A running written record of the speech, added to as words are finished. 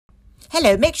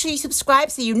Hello, make sure you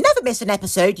subscribe so you never miss an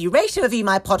episode. You rate and review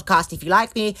my podcast if you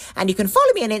like me, and you can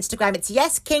follow me on Instagram. It's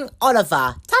Yes King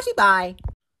Oliver. Tatty bye.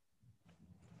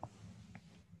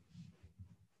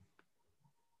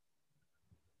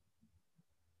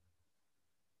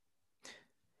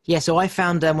 Yeah, so I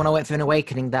found when I went through an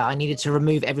awakening that I needed to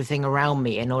remove everything around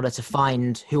me in order to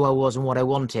find who I was and what I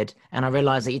wanted. And I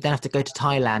realized that you don't have to go to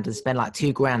Thailand and spend like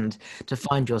 2 grand to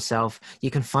find yourself.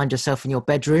 You can find yourself in your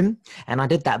bedroom. And I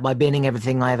did that by binning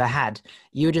everything I ever had.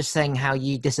 You were just saying how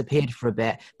you disappeared for a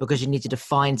bit because you needed to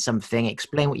find something.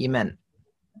 Explain what you meant.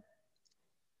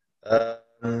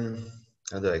 Um,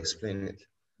 how do I explain it?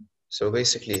 So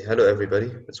basically, hello everybody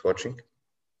that's watching.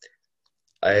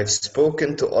 I've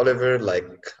spoken to Oliver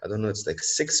I don't know, it's like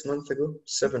 6 months ago,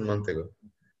 7 months ago.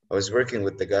 I was working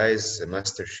with the guys,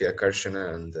 Master Shia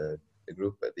Karshana and the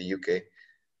group at the UK.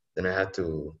 Then I had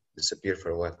to disappear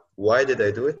for a while. Why did I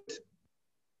do it?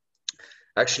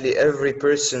 Actually, every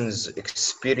person's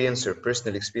experience or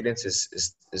personal experience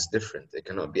is different. It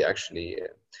cannot be actually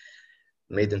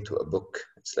made into a book.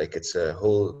 It's a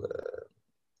whole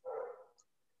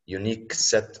unique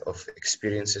set of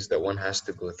experiences that one has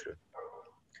to go through.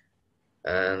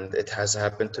 And it has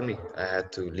happened to me. I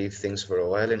had to leave things for a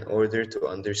while in order to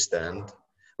understand,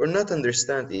 or not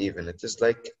understand even. It is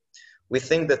like we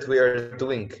think that we are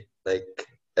doing like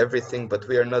everything, but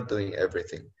we are not doing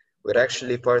everything. We're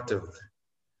actually part of,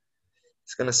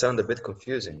 it's going to sound a bit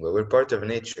confusing, but we're part of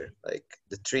nature. Like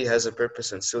the tree has a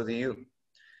purpose and so do you.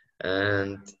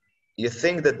 And you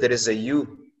think that there is a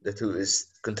you that who is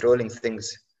controlling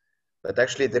things, but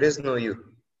actually there is no you.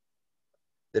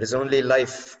 There is only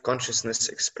life, consciousness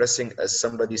expressing as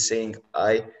somebody saying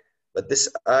I, but this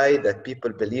I that people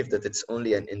believe that it's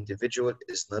only an individual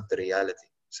is not the reality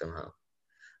somehow.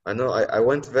 I know I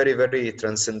went very, very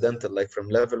transcendental, like from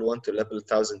level 1 to level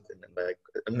 1000 in like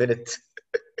a minute.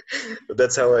 But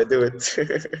that's how I do it.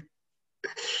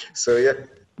 So yeah.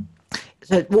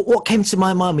 So what came to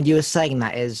my mind when you were saying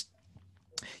that is,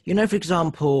 for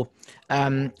example,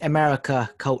 America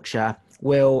culture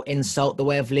will insult the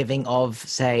way of living of,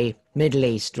 say, Middle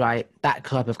East, right? That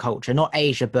type of culture, not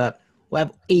Asia, but whatever,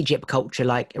 Egypt culture,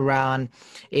 like Iran,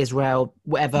 Israel,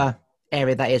 whatever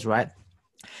area that is, right?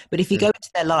 But if you go into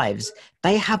their lives,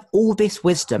 they have all this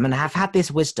wisdom and have had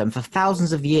this wisdom for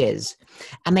thousands of years.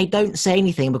 And they don't say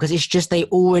anything because it's just they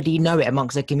already know it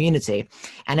amongst their community.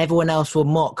 And everyone else will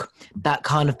mock that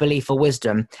kind of belief or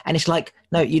wisdom. And it's like,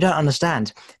 no, you don't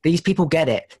understand. These people get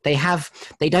it. They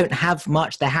don't have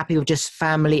much. They're happy with just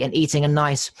family and eating a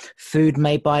nice food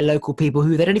made by local people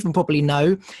who they don't even probably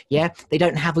know. Yeah. They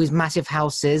don't have these massive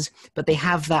houses, but they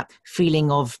have that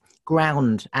feeling of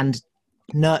ground and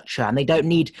nurture, and they don't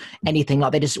need anything.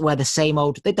 Like they just wear the same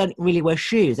old, they don't really wear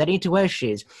shoes, they don't need to wear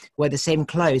shoes, wear the same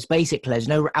clothes, basic clothes,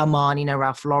 no Armani, no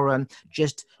Ralph Lauren,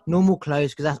 just normal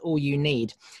clothes because that's all you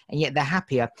need. And yet they're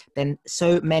happier than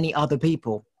so many other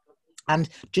people. And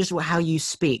just how you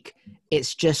speak,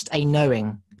 it's just a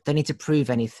knowing. Don't need to prove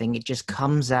anything, it just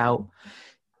comes out.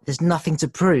 There's nothing to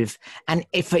prove. And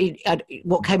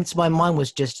what came to my mind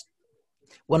was just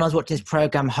when I was watching this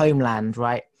program Homeland,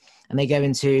 right, and they go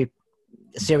into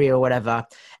Syria or whatever,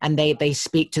 and they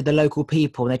speak to the local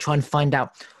people and they try and find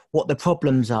out what the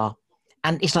problems are.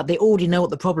 And it's like they already know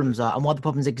what the problems are and why the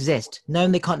problems exist,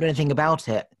 knowing they can't do anything about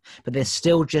it, but they're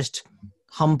still just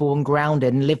humble and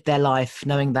grounded and live their life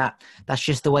knowing that that's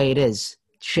just the way it is.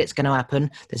 Shit's going to happen.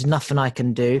 There's nothing I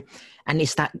can do. And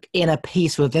it's that inner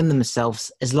peace within themselves.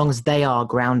 As long as they are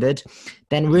grounded,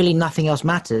 then really nothing else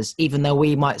matters, even though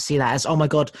we might see that as, oh my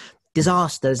God,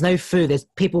 disaster. There's no food. There's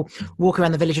people walking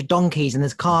around the village with donkeys, and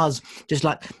there's cars just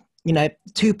like,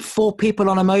 4 people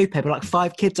on a moped with like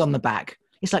 5 kids on the back.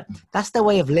 It's like, that's their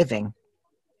way of living.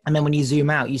 And then when you zoom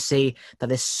out, you see that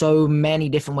there's so many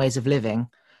different ways of living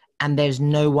and there's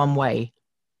no one way,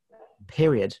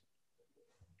 period.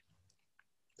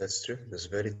 That's true. That's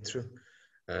very true.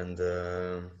 And,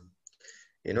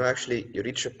 actually you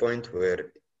reach a point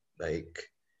where like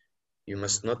you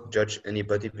must not judge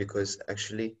anybody because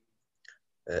actually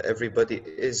everybody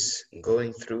is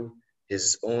going through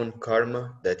his own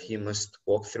karma that he must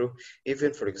walk through.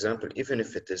 Even, for example, even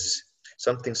if it is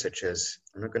something such as,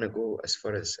 I'm not going to go as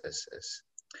far as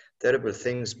terrible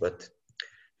things, but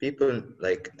people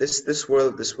like this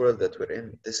world that we're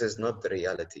in, this is not the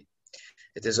reality.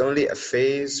 It is only a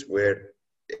phase where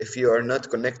if you are not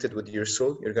connected with your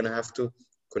soul, you're going to have to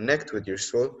connect with your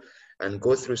soul and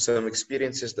go through some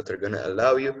experiences that are going to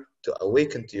allow you to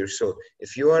awaken to your soul.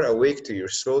 If you are awake to your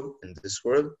soul in this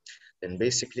world, then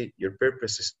basically your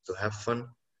purpose is to have fun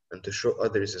and to show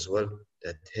others as well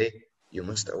that, hey, you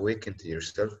must awaken to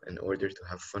yourself in order to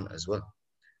have fun as well.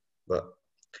 But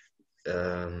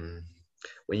um,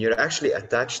 when you're actually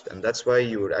attached, and that's why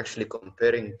you were actually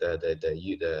comparing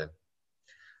the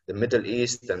Middle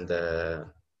East and the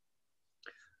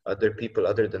other people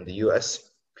other than the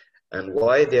US, and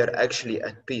why they are actually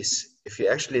at peace. If you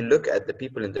actually look at the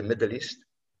people in the Middle East,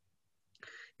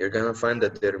 you're gonna find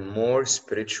that they're more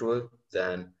spiritual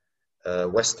than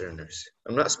Westerners.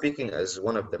 I'm not speaking as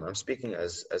one of them. I'm speaking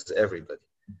as everybody.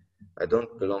 I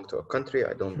don't belong to a country.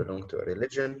 I don't belong to a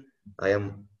religion. I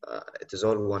am. It is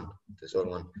all one. It is all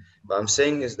one. What I'm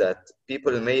saying is that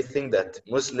people may think that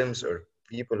Muslims or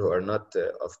people who are not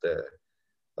of the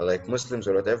like Muslims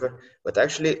or whatever, but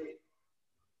actually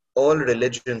all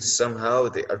religions somehow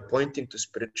they are pointing to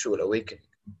spiritual awakening.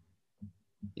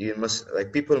 You must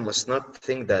like people must not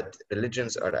think that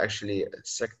religions are actually a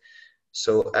sect.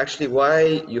 So actually,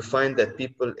 why you find that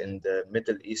people in the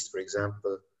Middle East, for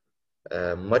example,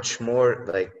 much more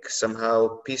like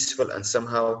somehow peaceful and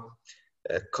somehow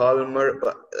calmer.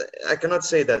 But I cannot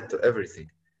say that to everything,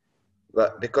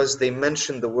 but because they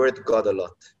mention the word God a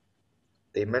lot,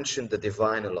 they mention the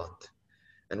divine a lot.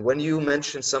 And when you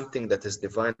mention something that is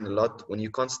divine a lot, when you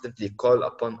constantly call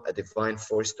upon a divine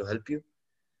force to help you,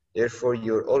 therefore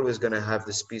you're always going to have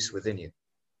this peace within you.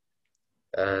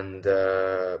 And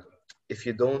if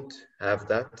you don't have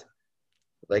that,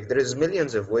 like there is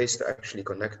millions of ways to actually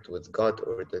connect with God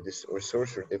or or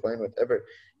source or divine, whatever.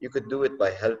 You could do it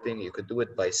by helping. You could do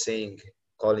it by saying,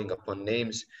 calling upon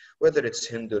names, whether it's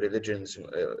Hindu religions,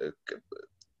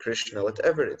 Krishna,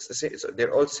 whatever. It's the same.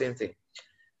 They're all the same thing.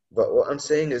 But what I'm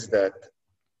saying is that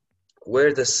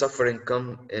where does suffering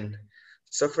come in?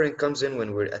 Suffering comes in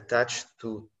when we're attached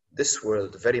to this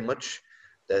world very much,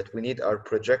 that we need our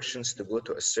projections to go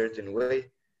to a certain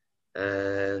way.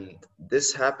 And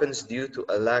this happens due to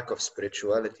a lack of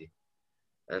spirituality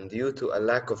and due to a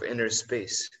lack of inner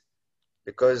space.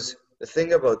 Because the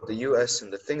thing about the US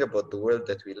and the thing about the world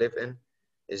that we live in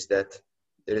is that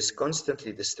there is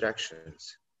constantly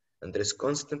distractions and there is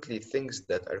constantly things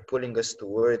that are pulling us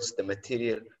towards the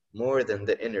material more than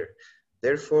the inner.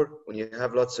 Therefore, when you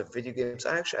have lots of video games,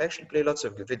 I actually play lots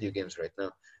of video games right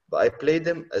now, but I play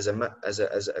them if you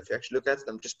actually look at it,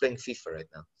 I'm just playing FIFA right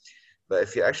now. But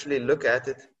if you actually look at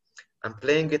it, I'm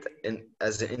playing it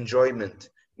as an enjoyment,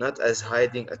 not as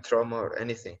hiding a trauma or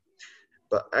anything.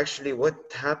 But actually what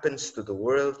happens to the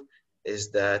world is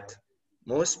that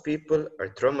most people are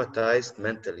traumatized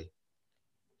mentally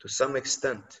to some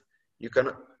extent.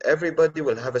 Everybody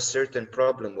will have a certain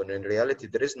problem when in reality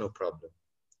there is no problem.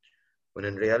 When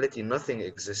in reality nothing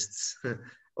exists.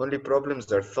 Only problems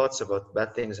are thoughts about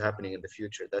bad things happening in the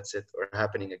future. That's it, or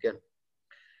happening again.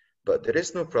 But there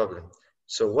is no problem.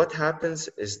 So what happens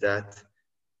is that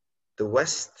the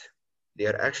West, they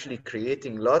are actually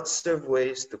creating lots of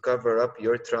ways to cover up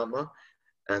your trauma.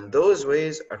 And those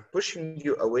ways are pushing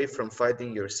you away from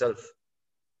finding yourself.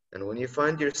 And when you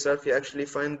find yourself, you actually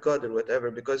find God or whatever.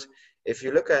 Because if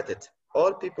you look at it,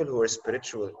 all people who are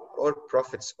spiritual or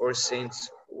prophets or saints,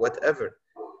 whatever,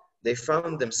 they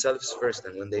found themselves first.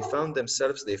 And when they found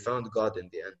themselves, they found God in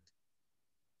the end.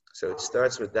 So it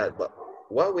starts with that. But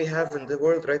what we have in the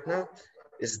world right now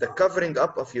is the covering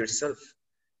up of yourself.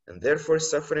 And therefore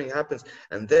suffering happens.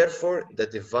 And therefore the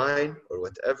divine, or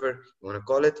whatever you want to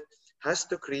call it, has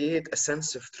to create a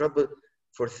sense of trouble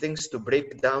for things to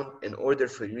break down in order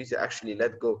for you to actually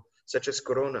let go, such as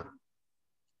Corona.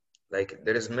 Like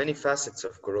there is many facets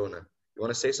of Corona. You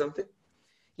want to say something?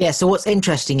 Yeah, so what's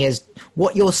interesting is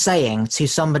what you're saying to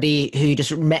somebody who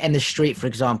just met in the street, for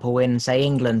example, in, say,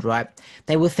 England, right?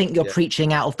 They will think you're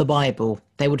preaching out of the Bible.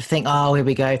 They would think, oh, here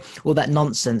we go, all that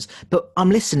nonsense. But I'm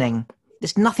listening.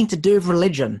 There's nothing to do with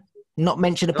religion. Not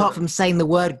mentioned, apart from saying the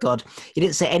word God. You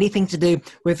didn't say anything to do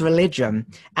with religion.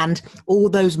 And all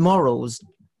those morals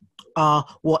are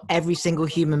what every single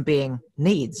human being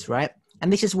needs, right?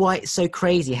 And this is why it's so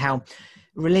crazy how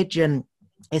religion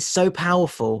is so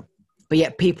powerful, but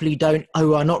yet people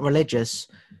who are not religious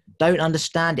don't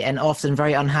understand it, and often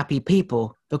very unhappy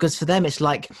people, because for them it's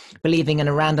like believing in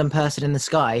a random person in the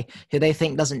sky who they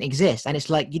think doesn't exist. And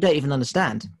it's like, you don't even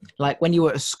understand. Like when you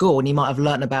were at school and you might have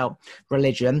learned about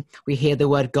religion, we hear the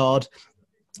word God,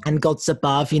 and God's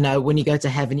above, when you go to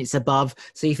heaven, it's above.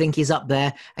 So you think he's up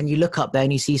there, and you look up there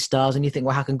and you see stars and you think,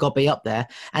 well, how can God be up there?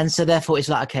 And so therefore it's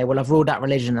like, okay, well, I've ruled out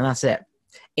religion and that's it.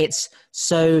 It's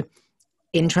so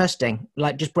interesting,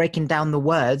 like just breaking down the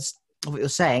words of what you're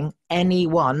saying.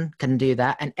 Anyone can do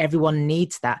that, and everyone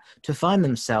needs that to find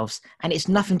themselves. And it's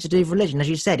nothing to do with religion. As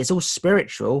you said, it's all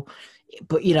spiritual,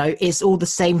 but it's all the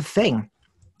same thing.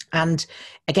 And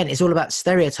again, it's all about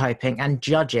stereotyping and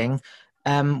judging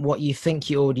what you think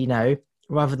you already know,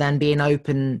 rather than being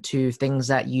open to things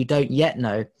that you don't yet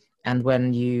know. And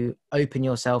when you open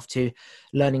yourself to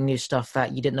learning new stuff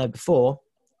that you didn't know before,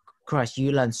 Christ,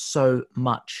 you learn so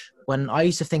much. When I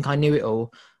used to think I knew it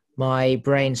all, my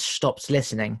brain stopped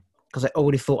listening because I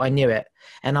already thought I knew it.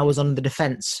 And I was on the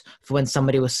defense for when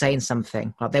somebody was saying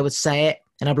something. Like they would say it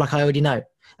and I'd be like, I already know.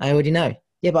 I already know.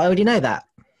 Yeah, but I already know that.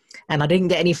 And I didn't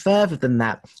get any further than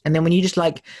that. And then when you just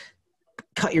like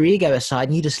cut your ego aside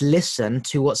and you just listen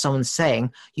to what someone's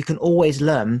saying, you can always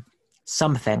learn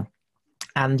something.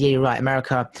 And yeah, you're right,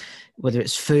 America, whether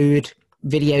it's food,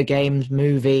 video games,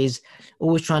 movies,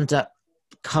 always trying to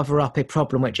cover up a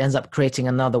problem which ends up creating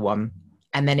another one.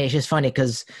 And then it's just funny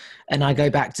because, and I go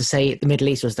back to say the Middle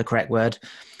East was the correct word,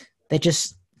 they're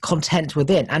just content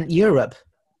within. And Europe,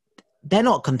 they're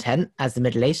not content as the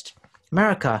Middle East.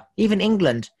 America, even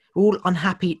England, all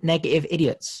unhappy, negative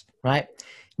idiots, right?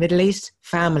 Middle East,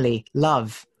 family,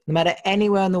 love. No matter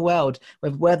anywhere in the world,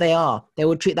 where they are, they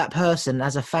will treat that person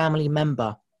as a family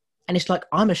member. And it's like,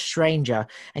 I'm a stranger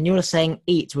and you're saying,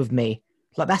 eat with me.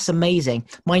 Like, that's amazing.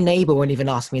 My neighbor won't even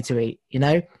ask me to eat, you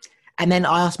know? And then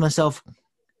I ask myself,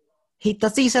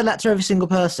 does he say that to every single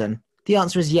person? The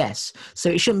answer is yes. So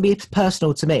it shouldn't be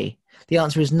personal to me. The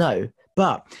answer is no.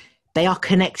 But they are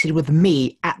connected with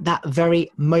me at that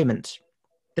very moment.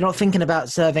 They're not thinking about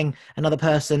serving another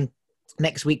person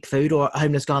next week food or a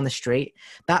homeless guy on the street.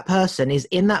 That person is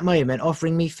in that moment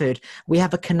offering me food. We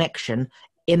have a connection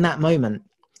in that moment.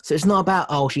 So it's not about,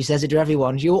 oh, she says it to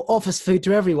everyone. She offers food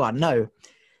to everyone. No,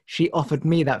 she offered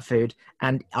me that food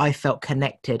and I felt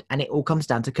connected, and it all comes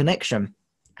down to connection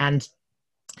and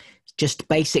just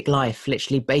basic life,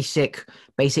 literally basic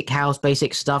house,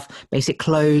 basic stuff, basic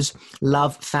clothes,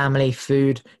 love, family,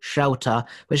 food, shelter,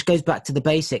 which goes back to the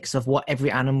basics of what every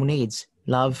animal needs: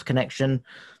 love, connection,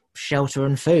 shelter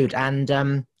and food.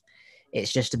 And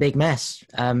it's just a big mess.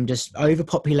 Just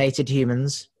overpopulated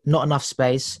humans, not enough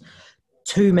space,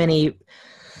 too many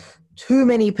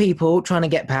people trying to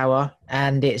get power,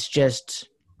 and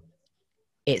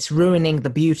it's ruining the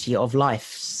beauty of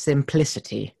life,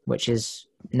 simplicity, which is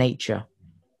nature.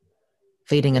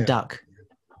 Feeding a duck.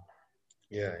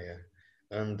 Yeah.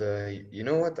 And you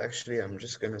know what? Actually, I'm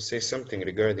just gonna say something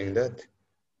regarding that.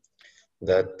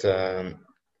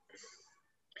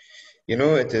 You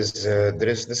know, it is there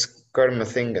is this karma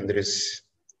thing and there is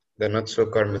the not so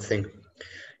karma thing.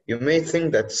 You may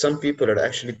think that some people are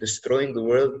actually destroying the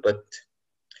world, but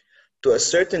to a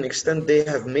certain extent, they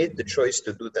have made the choice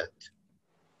to do that.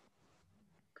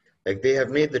 Like, they have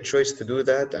made the choice to do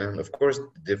that, and of course, the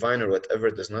divine or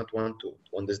whatever does not want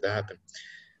this to happen.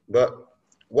 But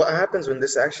what happens when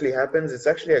this actually happens? It's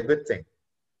actually a good thing,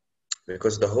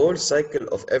 because the whole cycle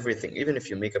of everything, even if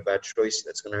you make a bad choice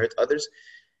that's going to hurt others,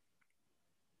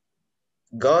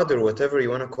 God or whatever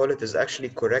you want to call it is actually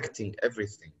correcting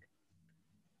everything.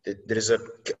 There is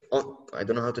I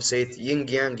don't know how to say it, yin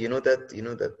yang, you know that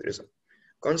there is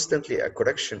constantly a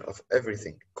correction of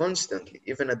everything, constantly,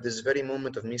 even at this very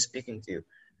moment of me speaking to you,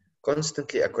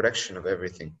 constantly a correction of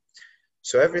everything.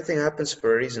 So everything happens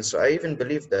for a reason. So I even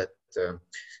believe that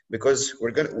because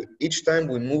each time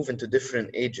we move into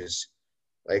different ages,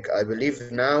 like I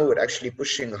believe now we're actually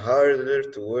pushing harder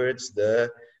towards the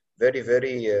very,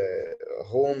 very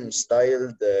home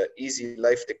styled, easy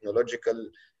life, technological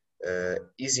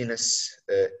easiness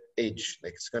age.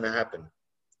 Like, it's gonna happen.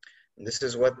 And this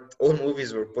is what all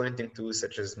movies were pointing to,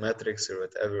 such as Matrix or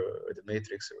whatever, or the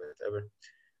Matrix or whatever.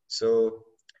 So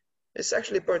it's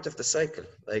actually part of the cycle.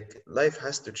 Like, life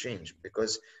has to change,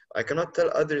 because I cannot tell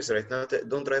others right now that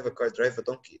don't drive a car, drive a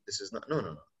donkey. This is not,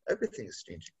 no. Everything is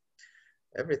changing.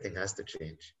 Everything has to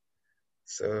change.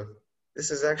 So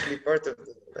this is actually part of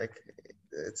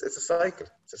it's a cycle.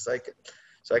 It's a cycle.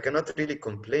 So I cannot really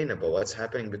complain about what's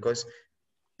happening, because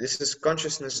this is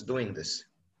consciousness doing this,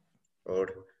 or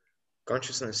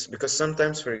consciousness. Because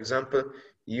sometimes, for example,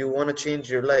 you want to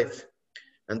change your life,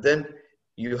 and then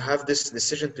you have this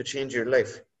decision to change your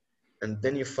life, and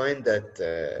then you find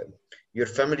that your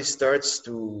family starts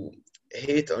to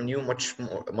hate on you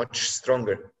much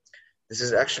stronger. This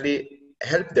is actually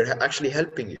they're actually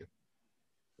helping you,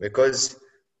 because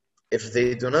if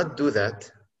they do not do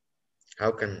that,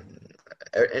 how can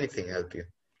anything help you?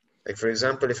 Like, for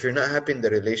example, if you're not happy in the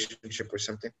relationship or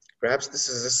something, perhaps this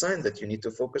is a sign that you need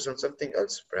to focus on something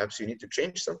else. Perhaps you need to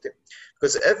change something,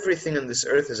 because everything on this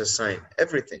earth is a sign.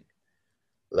 Everything.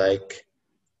 Like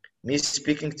me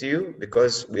speaking to you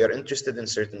because we are interested in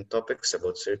certain topics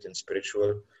about certain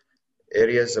spiritual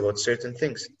areas, about certain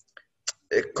things.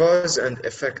 A cause and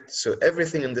effect. So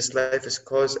everything in this life is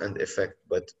cause and effect,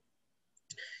 but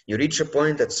you reach a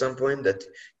point at some point that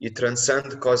you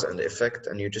transcend cause and effect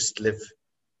and you just live.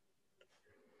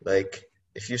 Like,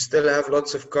 if you still have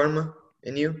lots of karma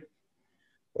in you,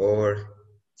 or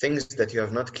things that you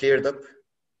have not cleared up,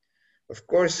 of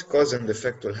course, cause and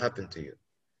effect will happen to you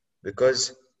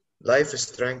because life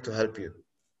is trying to help you.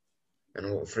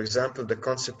 And for example, the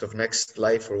concept of next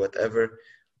life or whatever,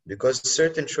 because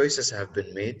certain choices have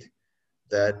been made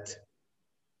that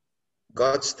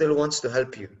God still wants to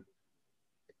help you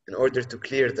in order to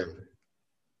clear them.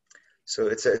 So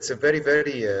it's a very,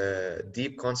 very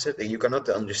deep concept. You cannot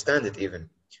understand it even.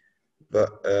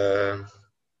 But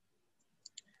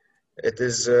it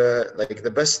is like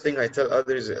the best thing I tell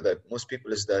others, that most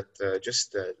people, is that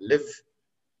just live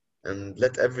and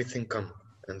let everything come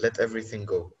and let everything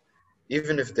go.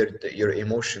 Even if they're your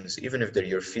emotions, even if they're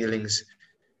your feelings,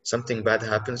 something bad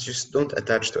happens, just don't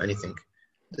attach to anything.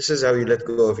 This is how you let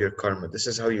go of your karma. This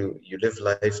is how you live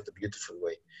life the beautiful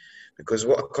way. Because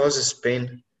what causes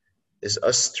pain is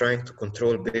us trying to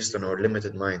control based on our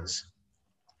limited minds.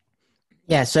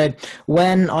 Yeah, so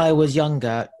when I was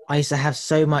younger, I used to have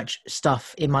so much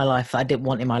stuff in my life that I didn't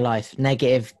want in my life.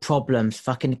 Negative problems,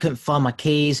 fucking couldn't find my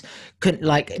keys, couldn't,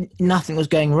 like, nothing was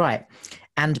going right.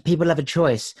 And people have a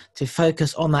choice to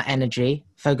focus on that energy,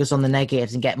 focus on the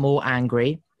negatives and get more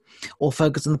angry, or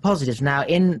focus on the positives. Now,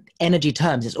 in energy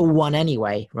terms, it's all one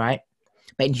anyway, right?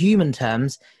 But in human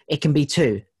terms, it can be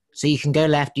two. So you can go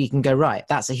left, you can go right.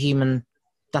 That's a human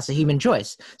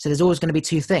choice. So there's always going to be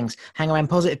two things: hang around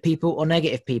positive people or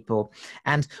negative people.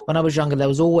 And when I was younger, there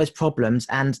was always problems,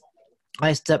 and I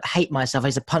used to hate myself. I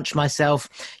used to punch myself,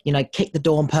 kick the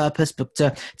door on purpose, but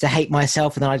to hate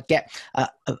myself. And then I'd get,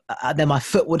 then my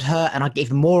foot would hurt and I'd get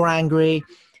even more angry.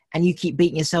 And you keep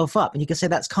beating yourself up. And you can say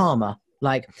that's karma.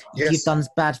 Like, if you've done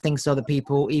bad things to other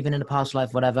people, even in a past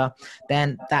life, whatever,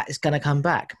 then that is going to come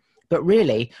back. But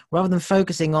really, rather than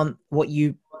focusing on what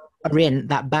you are in,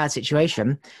 that bad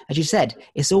situation, as you said,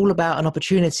 it's all about an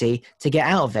opportunity to get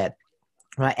out of it.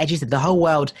 Right, as you said, the whole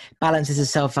world balances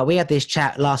itself out. We had this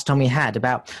chat last time we had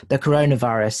about the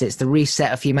coronavirus. It's the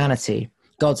reset of humanity.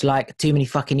 God's like, too many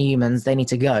fucking humans, they need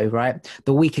to go, right?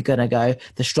 The weak are going to go,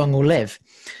 the strong will live.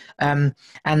 And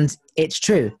it's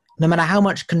true. No matter how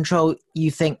much control we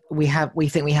think we have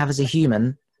as a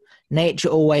human, nature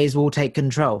always will take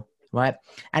control, right?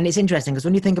 And it's interesting because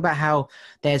when you think about how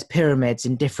there's pyramids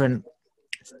in different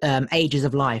ages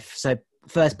of life. So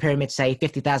first pyramid, say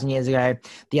 50,000 years ago,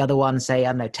 the other one, say,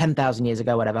 I don't know, 10,000 years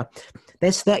ago, whatever.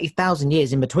 There's 30,000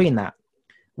 years in between that.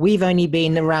 We've only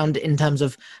been around in terms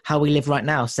of how we live right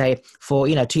now, say for,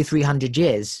 200-300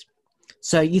 years.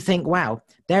 So you think, wow,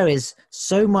 there is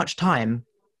so much time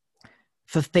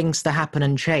for things to happen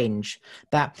and change,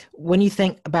 that when you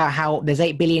think about how there's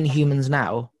 8 billion humans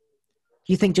now,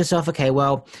 you think to yourself, okay,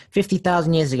 well,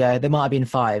 50,000 years ago, there might have been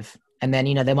 5. And then,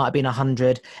 there might have been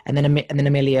 100, and then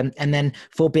a million, and then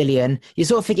 4 billion. You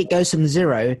sort of think it goes from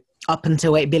 0 up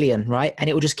until 8 billion, right? And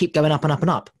it will just keep going up and up and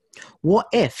up. What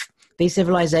if these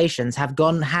civilizations had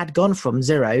gone from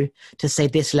 0 to, say,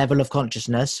 this level of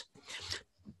consciousness,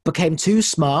 became too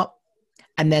smart,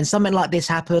 and then something like this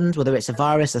happened, whether it's a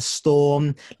virus, a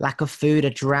storm, lack of food, a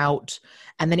drought,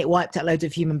 and then it wiped out loads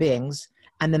of human beings,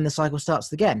 and then the cycle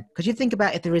starts again? Because you think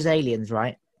about if there is aliens,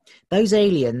 right? Those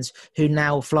aliens who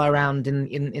now fly around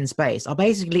in space are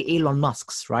basically Elon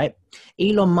Musk's, right?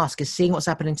 Elon Musk is seeing what's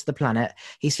happening to the planet.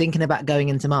 He's thinking about going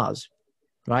into Mars,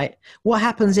 right? What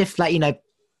happens if,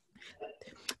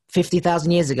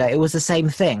 50,000 years ago, it was the same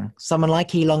thing? Someone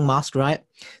like Elon Musk, right,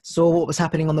 saw what was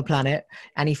happening on the planet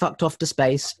and he fucked off to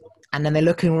space. And then they're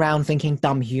looking around thinking,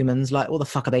 dumb humans, like, what the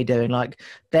fuck are they doing? Like,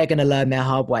 they're going to learn their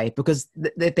hard way because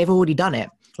they've already done it.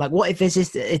 Like, what if this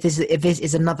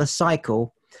is another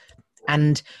cycle?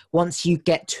 And once you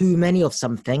get too many of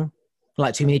something,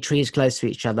 like too many trees close to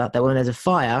each other, that when there's a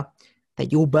fire,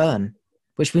 that you'll burn,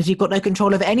 which means you've got no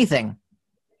control over anything.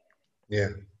 Yeah.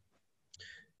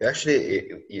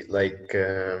 Actually,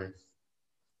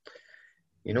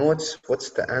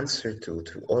 what's the answer to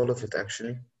all of it,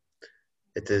 actually?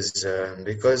 It is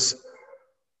because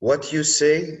what you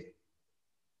say,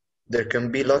 there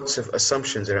can be lots of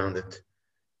assumptions around it.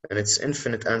 And it's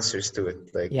infinite answers to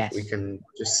it. Like, yes, we can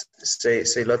just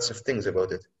say lots of things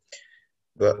about it.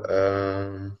 But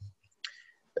a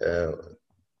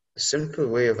simple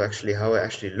way of actually how I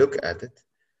actually look at it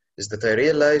is that I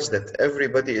realize that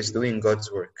everybody is doing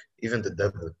God's work, even the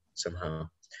devil somehow.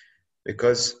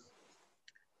 Because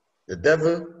the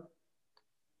devil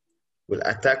will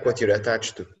attack what you're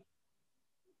attached to.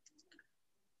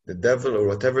 The devil, or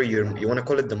whatever you want to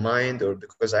call it, the mind, or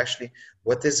because actually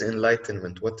what is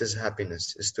enlightenment, what is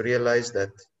happiness, is to realize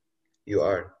that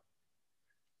you've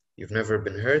never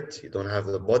been hurt, you don't have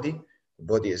the body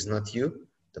is not you,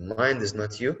 the mind is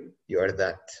not you, you are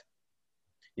that.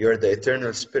 You are the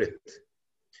eternal spirit.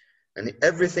 And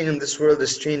everything in this world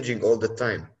is changing all the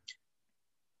time.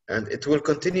 And it will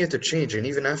continue to change. And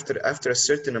even after a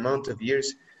certain amount of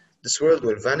years, this world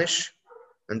will vanish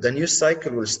and the new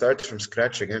cycle will start from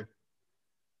scratch again.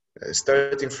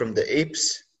 Starting from the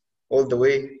apes all the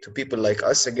way to people like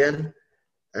us again,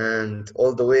 and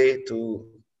all the way to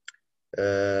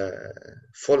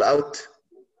fallout,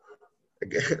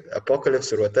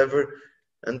 apocalypse or whatever.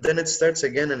 And then it starts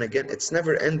again and again. It's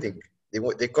never ending.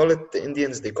 They call it, the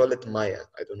Indians, they call it Maya.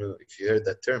 I don't know if you heard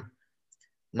that term.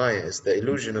 Maya is the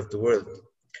illusion of the world.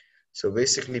 So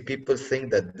basically people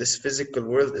think that this physical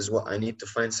world is what I need to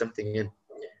find something in.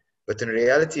 But in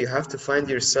reality, you have to find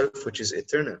yourself, which is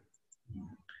eternal.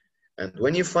 And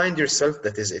when you find yourself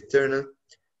that is eternal,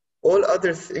 all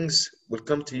other things will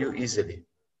come to you easily.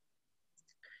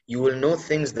 You will know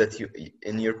things that you,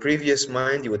 in your previous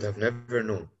mind, you would have never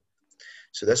known.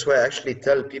 So that's why I actually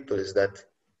tell people is that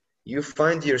you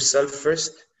find yourself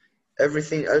first,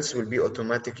 everything else will be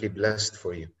automatically blessed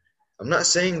for you. I'm not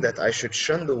saying that I should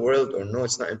shun the world or no,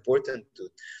 it's not important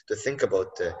to think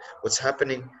about what's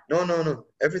happening. No.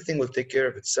 Everything will take care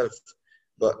of itself.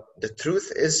 But the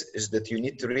truth is that you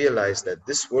need to realize that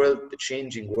this world, the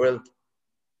changing world,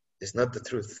 is not the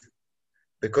truth.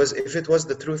 Because if it was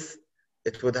the truth,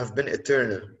 it would have been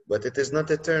eternal. But it is not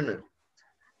eternal.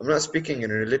 I'm not speaking in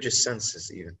religious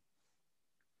senses even.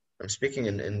 I'm speaking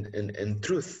in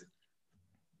truth.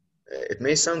 It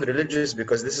may sound religious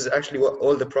because this is actually what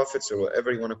all the prophets, or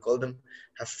whatever you want to call them,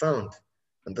 have found.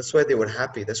 And that's why they were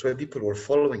happy. That's why people were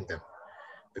following them.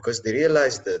 Because they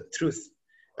realized the truth.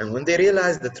 And when they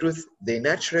realize the truth, they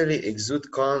naturally exude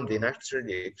calm. They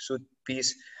naturally exude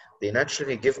peace. They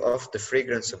naturally give off the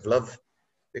fragrance of love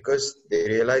because they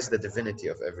realize the divinity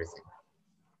of everything.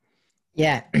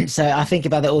 Yeah, so I think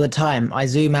about it all the time. I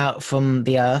zoom out from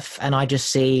the Earth and I just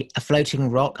see a floating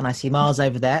rock, and I see Mars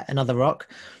over there, another rock,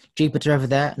 Jupiter over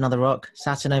there, another rock,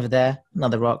 Saturn over there,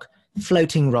 another rock,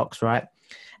 floating rocks, right?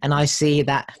 And I see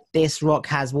that this rock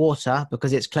has water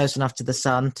because it's close enough to the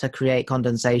sun to create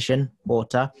condensation,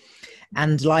 water,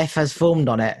 and life has formed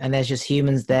on it. And there's just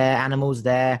humans there, animals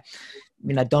there,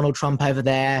 you know, Donald Trump over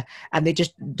there, and they're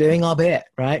just doing our bit,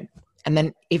 right? And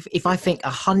then if I think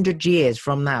 100 years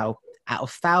from now, out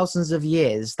of thousands of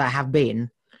years that have been,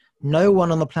 no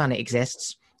one on the planet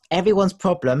exists. Everyone's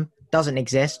problem doesn't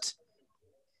exist.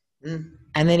 And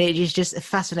then it is just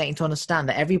fascinating to understand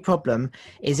that every problem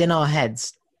is in our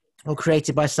heads or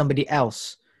created by somebody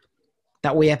else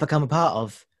that we have become a part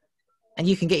of. And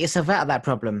you can get yourself out of that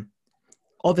problem.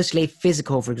 Obviously,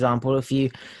 physical, for example, if you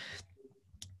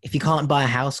can't buy a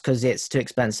house because it's too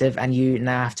expensive and you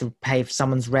now have to pay for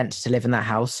someone's rent to live in that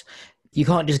house, you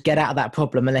can't just get out of that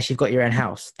problem unless you've got your own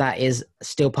house. That is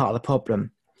still part of the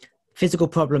problem. Physical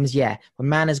problems, yeah. When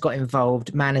man has got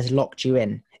involved, man has locked you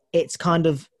in. It's kind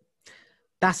of,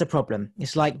 that's a problem.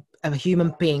 It's like a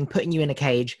human being putting you in a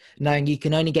cage, knowing you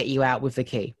can only get you out with the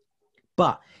key.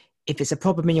 But if it's a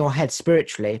problem in your head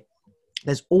spiritually,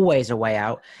 there's always a way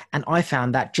out. And I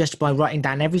found that just by writing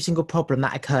down every single problem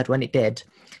that occurred when it did,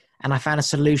 and I found a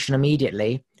solution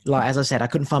immediately. Like, as I said, I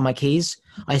couldn't find my keys.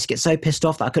 I used to get so pissed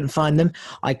off that I couldn't find them.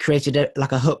 I created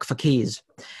a hook for keys.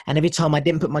 And every time I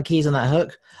didn't put my keys on that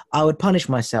hook, I would punish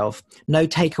myself. No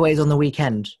takeaways on the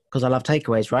weekend, because I love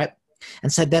takeaways, right?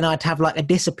 And so then I'd have like a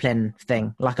discipline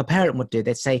thing, like a parent would do.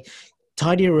 They'd say,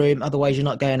 tidy your room, otherwise you're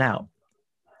not going out,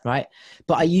 right?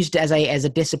 But I used it as a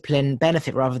discipline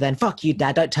benefit rather than, fuck you,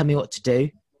 dad, don't tell me what to do,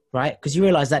 right? Because you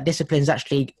realize that discipline is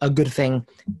actually a good thing,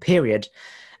 period.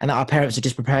 And that our parents are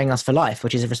just preparing us for life,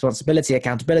 which is a responsibility,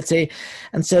 accountability.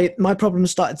 And so my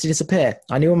problems started to disappear.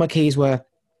 I knew where my keys were.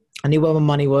 I knew where my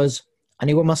money was. I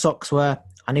knew where my socks were.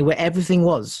 I knew where everything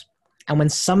was. And when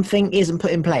something isn't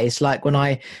put in place, like when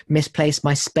I misplaced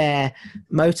my spare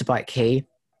motorbike key,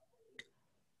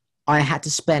 I had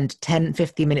to spend 10,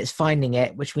 15 minutes finding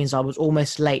it, which means I was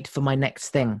almost late for my next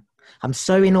thing. I'm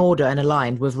so in order and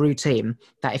aligned with routine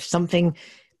that if something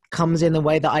comes in the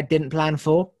way that I didn't plan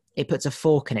for, it puts a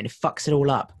fork in it. It fucks it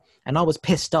all up. And I was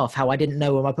pissed off how I didn't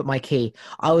know where I put my key.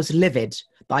 I was livid,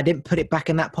 but I didn't put it back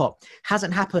in that pot.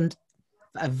 Hasn't happened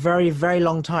for a very, very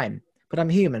long time. But I'm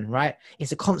human, right?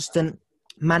 It's a constant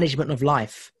management of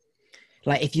life.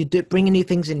 Like if you bring new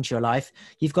things into your life,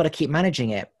 you've got to keep managing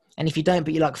it. And if you don't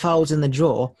put your like files in the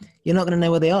drawer, you're not going to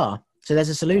know where they are. So there's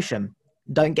a solution.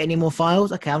 Don't get any more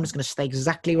files. Okay, I'm just going to stay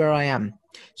exactly where I am.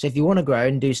 So if you want to grow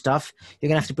and do stuff, you're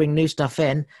going to have to bring new stuff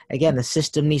in. Again, the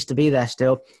system needs to be there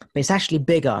still, but it's actually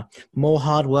bigger, more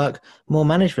hard work, more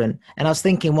management. And I was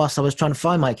thinking whilst I was trying to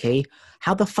find my key,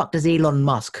 how the fuck does Elon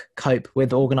Musk cope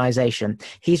with organization?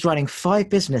 He's running 5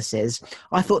 businesses.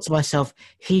 I thought to myself,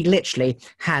 he literally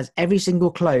has every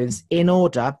single clothes in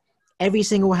order Every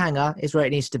single hanger is where it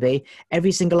needs to be.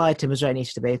 Every single item is where it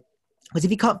needs to be. Because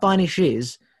if he can't find his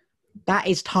shoes, that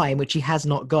is time which he has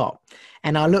not got.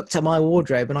 And I looked at my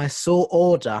wardrobe and I saw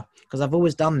order, because I've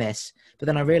always done this. But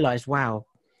then I realized, wow,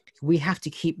 we have to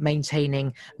keep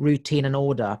maintaining routine and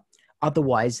order.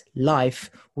 Otherwise,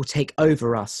 life will take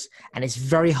over us. And it's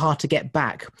very hard to get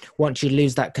back once you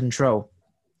lose that control.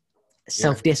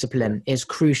 Self-discipline is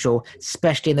crucial,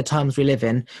 especially in the times we live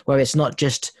in, where it's not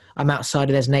just, I'm outside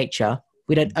and there's nature.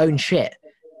 We don't own shit.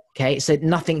 Okay, so they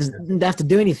have to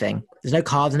do anything. There's no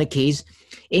cards and no keys.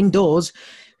 Indoors,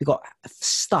 we've got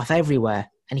stuff everywhere.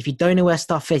 And if you don't know where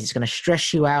stuff is, it's going to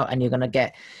stress you out and you're going to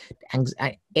get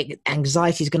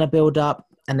anxiety is going to build up,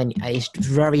 and then it's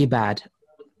very bad.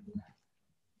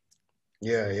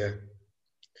 Yeah.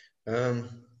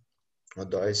 What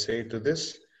do I say to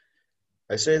this?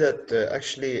 I say that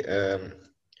actually,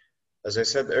 as I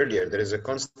said earlier, there is a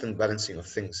constant balancing of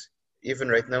things. Even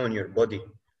right now in your body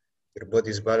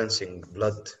is balancing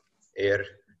blood, air,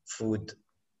 food,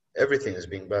 everything is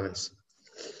being balanced.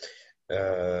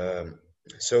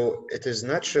 So it is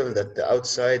natural that the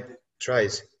outside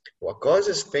tries. What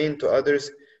causes pain to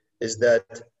others is that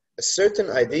a certain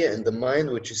idea in the mind,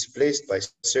 which is placed by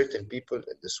certain people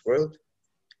in this world,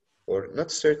 or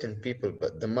not certain people,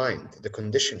 but the mind, the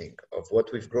conditioning of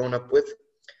what we've grown up with,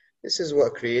 this is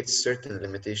what creates certain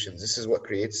limitations. This is what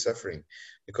creates suffering,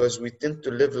 because we tend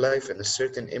to live life in a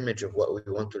certain image of what we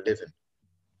want to live in.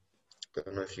 I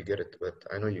don't know if you get it, but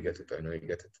I know you get it. I know you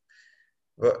get it.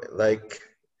 But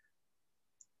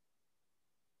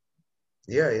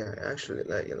actually,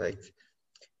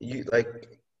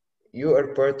 you are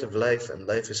part of life, and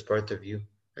life is part of you,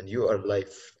 and you are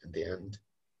life in the end.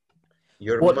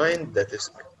 Your mind that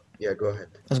is... Yeah, go ahead.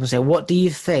 I was going to say, what do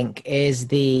you think is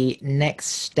the next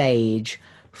stage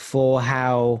for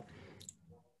how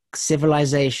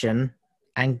civilization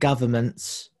and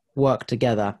governments work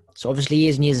together? So obviously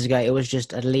years and years ago, it was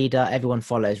just a leader everyone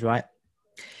follows, right?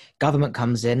 Government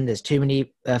comes in, there's too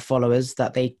many followers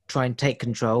that they try and take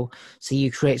control. So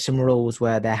you create some rules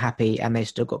where they're happy and they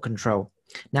still got control.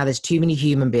 Now there's too many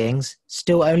human beings,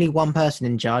 still only one person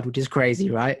in charge, which is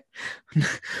crazy, right?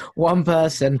 One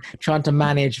person trying to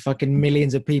manage fucking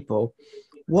millions of people.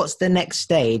 What's the next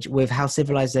stage with how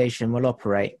civilization will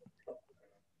operate?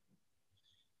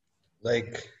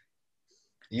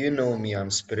 You know me, I'm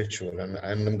spiritual, and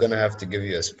I'm gonna have to give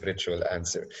you a spiritual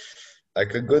answer. I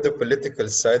could go the political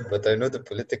side, but I know the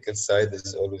political side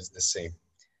is always the same.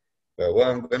 But what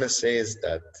I'm gonna say is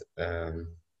that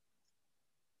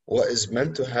what is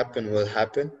meant to happen will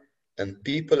happen, and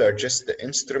people are just the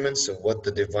instruments of what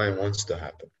the divine wants to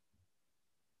happen.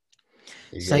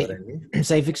 You get what I mean?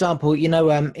 So, for example,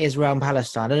 Israel and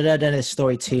Palestine. I don't know the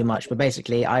story too much, but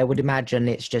basically, I would imagine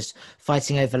it's just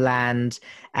fighting over land,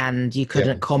 and you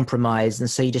couldn't compromise, and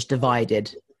so you just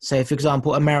divided. So, for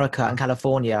example, America and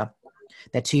California,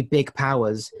 they're two big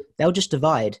powers. They'll just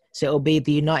divide. So it'll be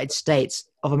the United States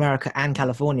of America and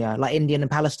California, like India and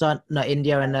Pakistan.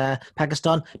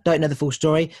 Don't know the full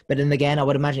story, but then again, I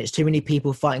would imagine it's too many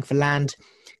people fighting for land,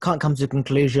 can't come to a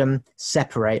conclusion,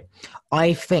 separate.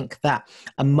 I think that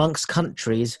amongst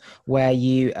countries where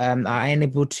you are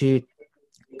unable to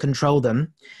control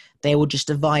them, they will just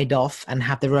divide off and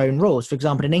have their own rules. For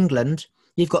example, in England,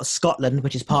 you've got Scotland,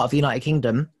 which is part of the United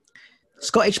Kingdom.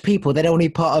 Scottish people, they don't want to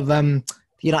be part of the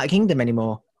United Kingdom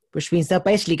anymore, which means they're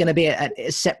basically going to be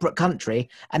a separate country,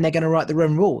 and they're going to write their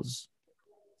own rules.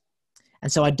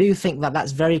 And so I do think that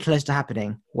that's very close to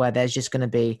happening, where there's just going to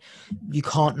be, you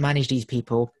can't manage these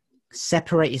people,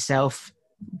 separate yourself,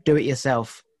 do it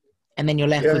yourself. And then you're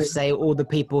left with, say, all the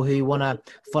people who want to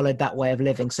follow that way of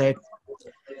living. So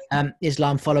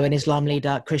Islam follow an Islam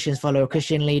leader, Christians follow a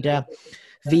Christian leader,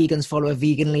 vegans follow a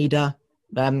vegan leader,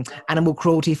 animal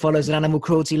cruelty follows an animal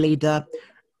cruelty leader,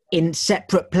 in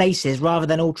separate places, rather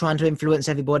than all trying to influence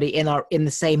everybody in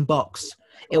the same box.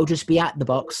 It'll just be at the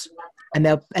box. And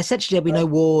there'll be no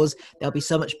wars. There'll be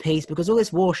so much peace, because all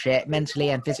this war shit,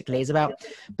 mentally and physically, is about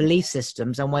belief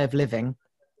systems and way of living,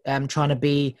 trying to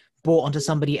be brought onto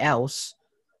somebody else.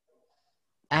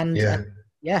 And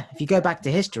if you go back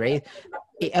to history,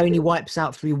 it only wipes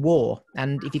out through war.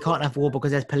 And if you can't have war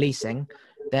because there's policing,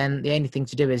 then the only thing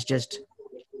to do is just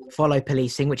follow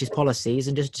policing, which is policies,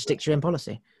 and just stick to your own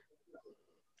policy.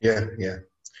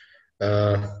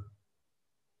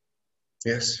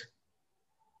 Yes.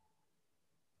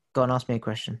 Go on, ask me a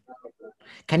question.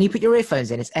 Can you put your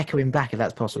earphones in? It's echoing back, if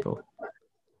that's possible.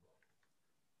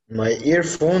 My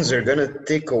earphones are gonna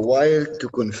take a while to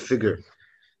configure,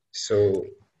 so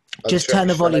just turn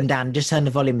the volume down. Just turn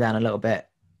the volume down a little bit,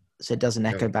 so it doesn't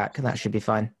echo back. That should be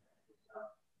fine.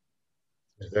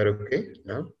 Is that okay?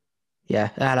 No. Yeah.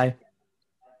 Hello.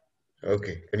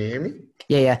 Okay, can you hear me?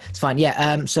 Yeah, it's fine.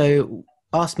 Yeah. So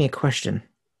ask me a question.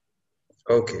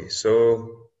 Okay, so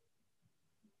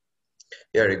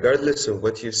yeah, regardless of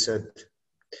what you said,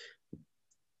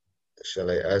 shall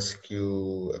I ask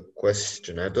you a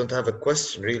question? I don't have a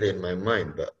question really in my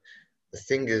mind, but the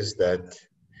thing is that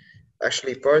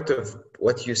actually part of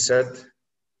what you said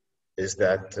is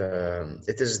that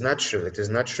it is natural. It is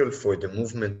natural for the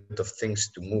movement of things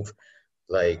to move.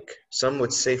 Like some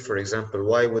would say, for example,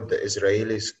 why would the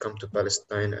Israelis come to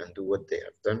Palestine and do what they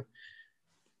have done?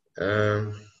 Um,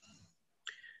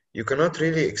 you cannot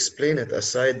really explain it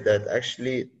aside that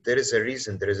actually there is a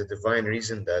reason, there is a divine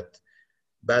reason that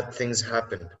bad things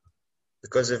happen.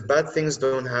 Because if bad things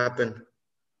don't happen,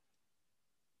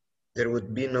 there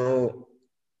would be no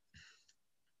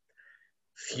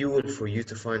fuel for you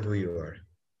to find who you are,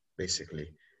 basically.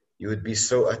 You would be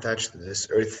so attached to this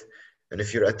earth. And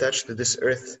if you're attached to this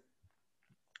earth,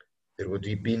 there would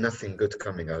be nothing good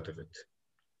coming out of it.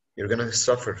 You're going to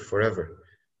suffer forever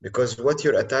because what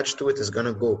you're attached to it is going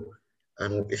to go.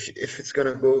 And if it's going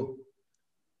to go,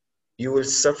 you will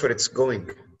suffer its going.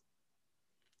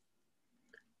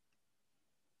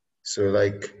 So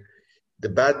like the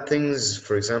bad things,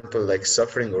 for example, like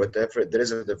suffering or whatever, there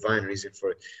is a divine reason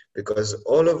for it. Because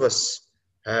all of us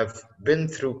have been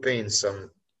through pain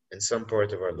in some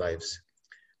part of our lives.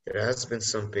 There has been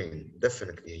some pain,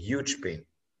 definitely a huge pain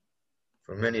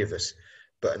for many of us.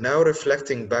 But now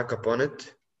reflecting back upon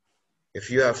it, if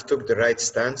you have took the right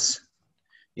stance,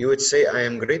 you would say, I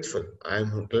am grateful. I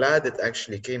am glad it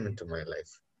actually came into my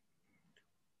life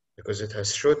because it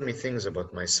has showed me things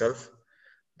about myself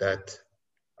that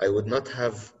I would not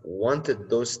have wanted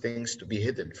those things to be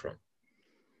hidden from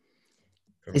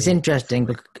It's me.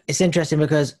 interesting. It's interesting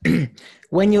because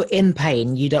when you're in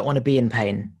pain, you don't want to be in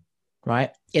pain,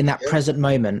 right? In that present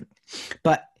moment.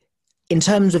 But in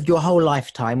terms of your whole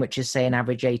lifetime, which is say an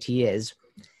average 80 years,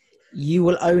 you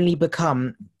will only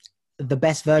become the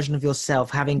best version of yourself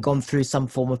having gone through some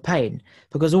form of pain,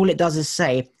 because all it does is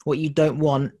say what you don't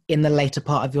want in the later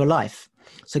part of your life.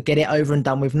 So get it over and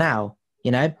done with now,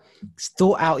 you know,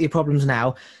 sort out your problems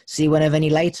now, see when of any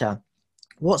later.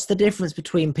 What's the difference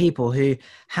between people who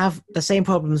have the same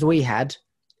problems we had,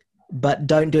 but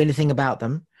don't do anything about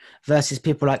them, versus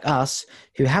people like us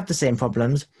who have the same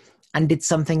problems and did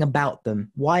something about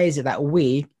them? Why is it that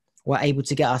we were able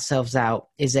to get ourselves out?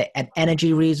 Is it an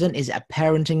energy reason? Is it a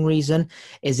parenting reason?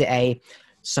 Is it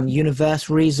some universe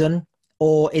reason?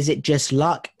 Or is it just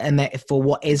luck? And for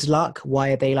what is luck? Why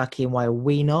are they lucky and why are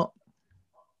we not?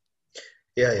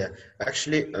 Yeah.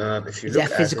 Actually, if you Is it look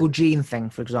a at physical it, gene thing,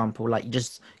 for example? Like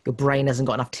your brain hasn't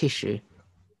got enough tissue?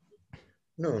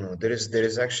 no, there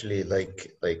is actually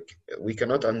like we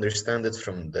cannot understand it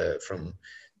from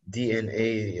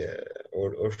DNA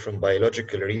or from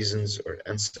biological reasons or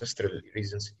ancestral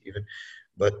reasons even,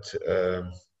 but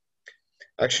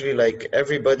actually like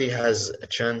everybody has a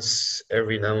chance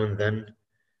every now and then.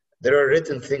 There are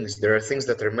written things, there are things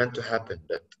that are meant to happen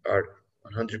that are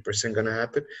 100% going to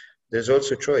happen. There's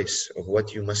also choice of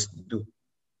what you must do.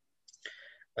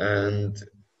 And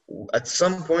at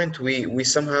some point we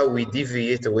somehow we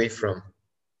deviate away from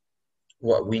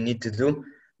what we need to do,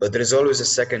 but there is always a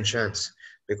second chance,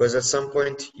 because at some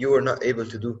point you were not able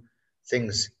to do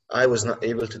things, I was not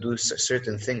able to do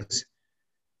certain things.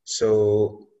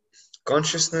 So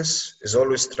consciousness is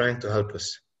always trying to help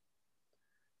us,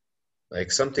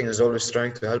 like something is always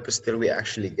trying to help us till we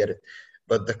actually get it.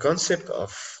 But the concept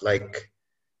of like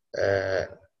uh,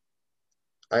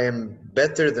 I am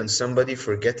better than somebody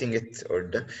for getting it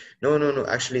or no,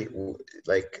 actually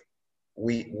like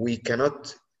we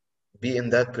cannot be in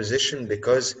that position,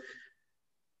 because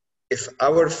if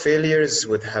our failures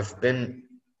would have been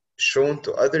shown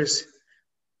to others,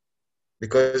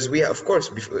 because we of course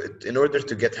in order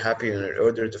to get happy, in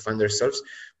order to find ourselves,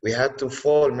 we had to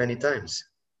fall many times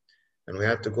and we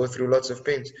had to go through lots of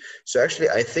pains. So actually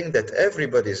I think that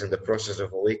everybody is in the process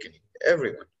of awakening.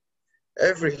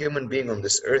 Every human being on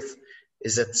this earth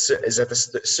is at a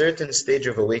certain stage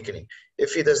of awakening.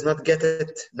 If he does not get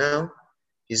it now,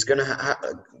 he's gonna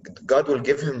God will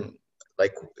give him,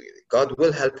 like God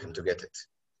will help him to get it.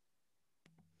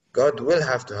 God will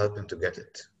have to help him to get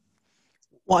it.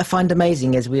 What I find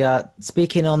amazing is we are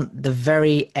speaking on the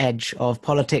very edge of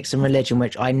politics and religion,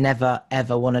 which I never,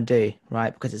 ever want to do,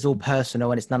 right? Because it's all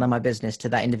personal and it's none of my business to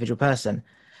that individual person.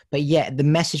 But yet the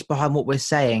message behind what we're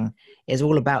saying is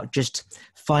all about just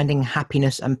finding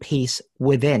happiness and peace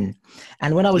within.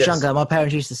 And when I was younger, my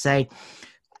parents used to say,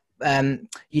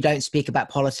 you don't speak about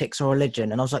politics or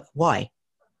religion. And I was like, why?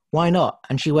 Why not?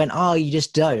 And she went, oh, you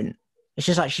just don't. It's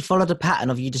just like she followed a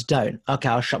pattern of you just don't. Okay,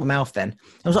 I'll shut my mouth then.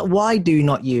 I was like, why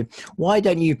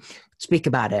don't you speak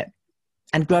about it?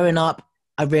 And growing up,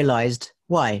 I realized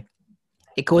why.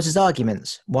 It causes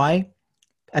arguments. Why?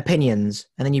 Opinions.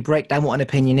 And then you break down what an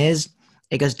opinion is.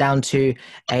 It goes down to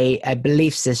a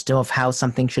belief system of how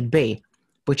something should be,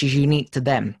 which is unique to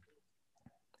them.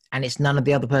 And it's none of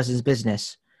the other person's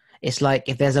business. It's like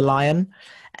if there's a lion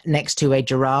next to a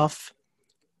giraffe,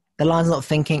 the lion's not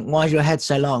thinking, why is your head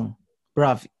so long?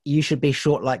 Bruv, you should be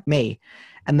short like me.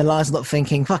 And the lion's not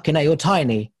thinking, fucking hell, you're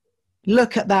tiny.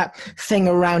 Look at that thing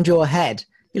around your head.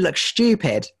 You look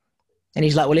stupid. And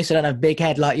he's like, well, at least I don't have a big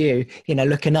head like you,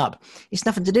 looking up. It's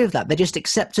nothing to do with that. They're just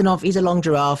accepting of he's a long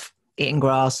giraffe eating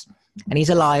grass, and he's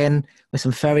a lion with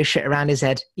some furry shit around his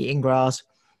head eating grass.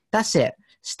 That's it.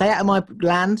 Stay out of my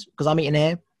land because I'm eating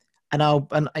here,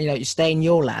 and you stay in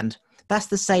your land. That's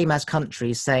the same as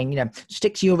countries saying,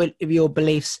 stick to your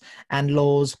beliefs and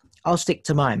laws. I'll stick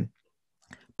to mine.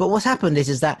 But what's happened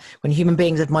is that when human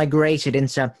beings have migrated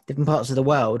into different parts of the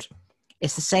world,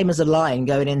 it's the same as a lion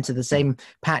going into the same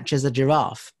patch as a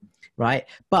giraffe, right?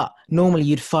 But normally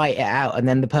you'd fight it out and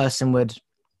then the person would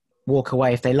walk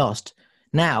away if they lost.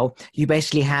 Now you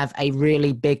basically have a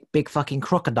really big fucking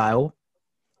crocodile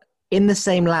in the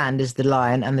same land as the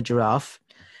lion and the giraffe.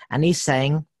 And he's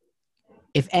saying,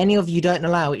 if any of you don't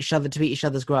allow each other to eat each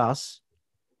other's grass,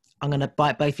 I'm going to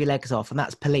bite both your legs off. And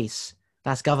that's police.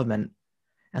 That's government.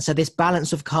 And so this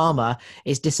balance of karma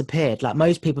is disappeared. Like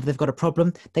most people, if they've got a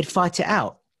problem, they'd fight it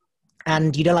out.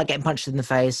 And you don't like getting punched in the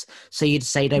face, so you'd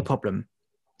say no problem,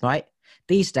 right?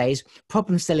 These days,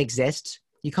 problems still exist.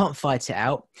 You can't fight it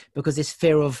out because this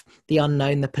fear of the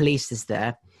unknown, the police is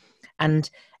there. And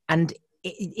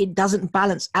it doesn't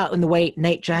balance out in the way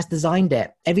nature has designed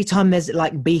it. Every time there's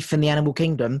like beef in the animal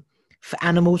kingdom,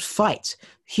 animals fight.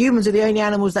 Humans are the only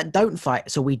animals that don't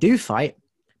fight. So we do fight,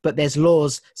 but there's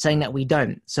laws saying that we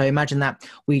don't. So imagine that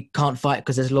we can't fight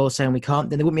because there's laws saying we can't,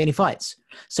 then there wouldn't be any fights.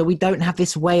 So we don't have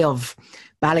this way of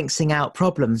balancing out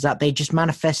problems, that they just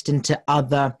manifest into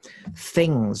other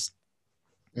things.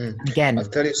 Again, I'll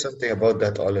tell you something about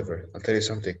that, Oliver. I'll tell you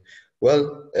something.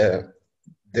 Well,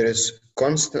 there is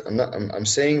constant. I'm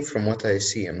saying from what I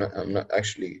see. I'm not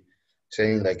actually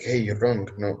saying like, hey, you're wrong.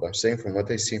 No, I'm saying from what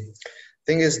I see.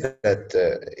 Thing is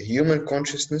that human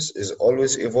consciousness is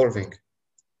always evolving.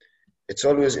 It's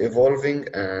always evolving,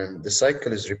 and the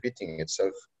cycle is repeating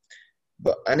itself.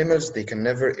 But animals, they can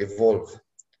never evolve.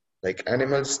 Like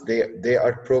animals, they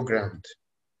are programmed.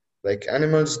 Like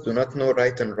animals do not know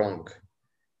right and wrong.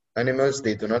 Animals,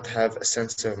 they do not have a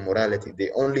sense of morality. They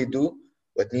only do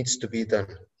what needs to be done.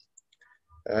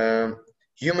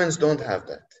 Humans don't have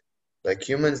that. Like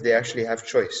humans, they actually have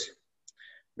choice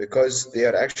because they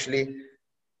are actually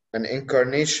an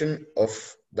incarnation of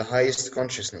the highest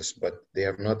consciousness, but they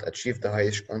have not achieved the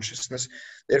highest consciousness.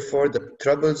 Therefore, the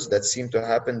troubles that seem to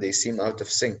happen, they seem out of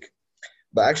sync.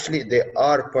 But actually, they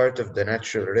are part of the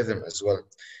natural rhythm as well.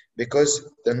 Because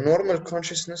the normal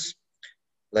consciousness,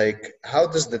 like how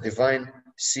does the divine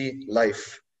see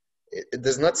life? It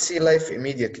does not see life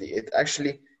immediately. It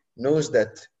actually knows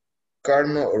that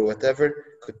karma or whatever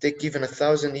could take even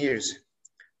 1,000 years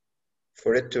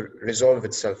for it to resolve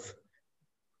itself.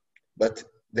 But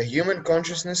the human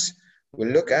consciousness will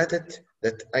look at it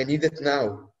that I need it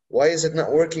now. Why is it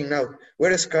not working now?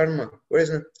 Where is karma? Where is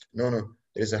it? No.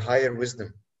 There is a higher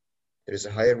wisdom. There is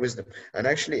a higher wisdom. And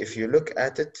actually, if you look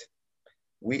at it,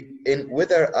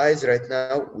 with our eyes right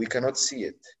now, we cannot see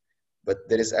it. But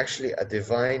there is actually a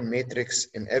divine matrix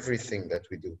in everything that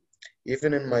we do.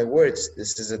 Even in my words,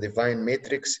 this is a divine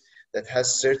matrix that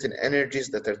has certain energies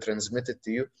that are transmitted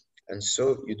to you. And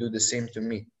so you do the same to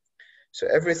me. So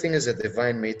everything is a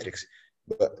divine matrix.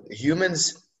 But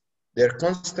humans, they're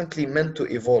constantly meant to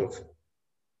evolve.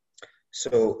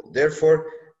 So therefore,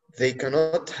 they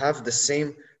cannot have the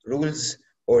same rules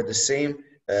or the same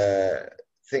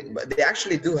thing. But they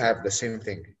actually do have the same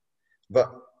thing, but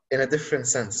in a different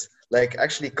sense. Like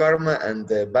actually karma and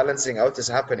balancing out is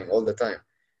happening all the time,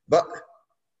 but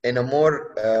in a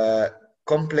more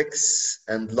complex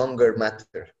and longer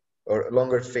matter or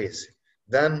longer phase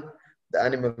than the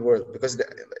animal world, because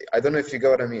I don't know if you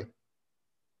get what I mean.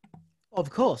 Of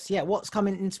course, yeah. What's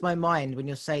coming into my mind when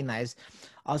you're saying that is,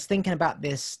 I was thinking about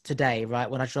this today, right,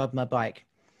 when I drove my bike.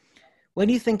 When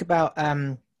you think about,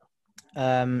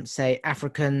 say,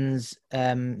 Africans,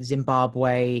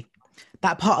 Zimbabwe,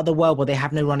 that part of the world where they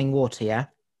have no running water, yeah?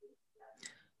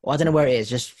 Well, I don't know where it is,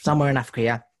 just somewhere in Africa,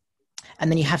 yeah?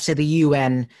 And then you have, say, the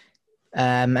UN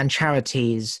and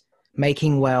charities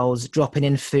making wells, dropping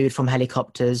in food from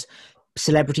helicopters,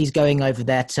 celebrities going over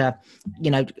there to,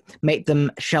 make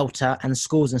them shelter and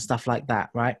schools and stuff like that,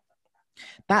 right?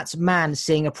 That's man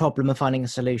seeing a problem and finding a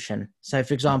solution. So,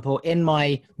 for example, in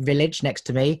my village next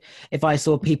to me, if I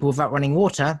saw people without running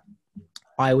water,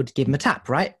 I would give them a tap,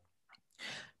 right?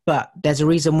 But there's a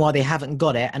reason why they haven't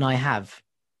got it, and I have.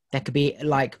 There could be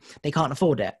like they can't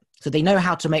afford it. So they know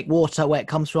how to make water where it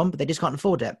comes from, but they just can't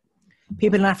afford it.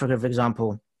 People in Africa, for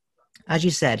example, as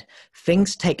you said,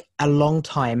 things take a long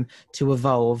time to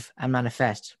evolve and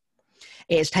manifest.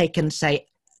 It's taken, say,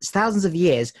 thousands of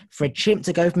years for a chimp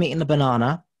to go from eating a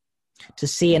banana to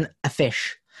seeing a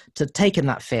fish, to taking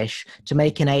that fish, to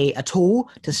making a tool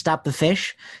to stab the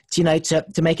fish,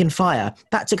 to making fire.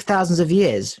 That took thousands of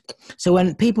years. So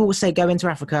when people say go into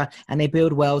Africa and they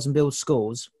build wells and build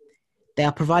schools, they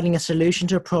are providing a solution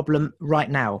to a problem right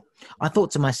now. I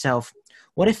thought to myself,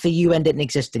 what if the UN didn't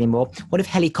exist anymore? What if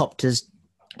helicopters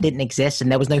didn't exist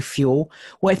and there was no fuel?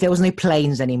 What if there was no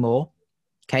planes anymore?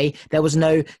 Okay, there was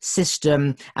no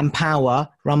system and power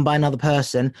run by another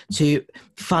person to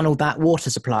funnel that water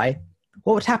supply.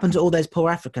 What would happen to all those poor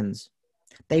Africans?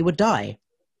 They would die.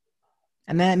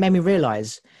 And then it made me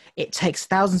realize it takes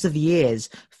thousands of years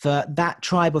for that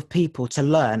tribe of people to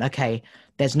learn, okay,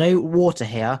 there's no water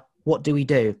here. What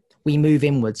do? We move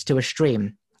inwards to a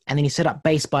stream. And then you set up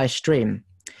base by a stream.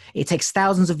 It takes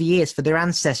thousands of years for their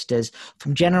ancestors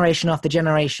from generation after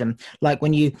generation, like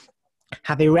when you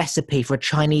have a recipe for a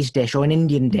Chinese dish or an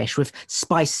Indian dish with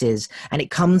spices, and it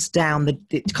comes down,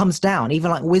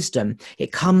 even like wisdom,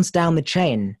 it comes down the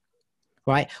chain,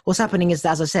 right? What's happening is,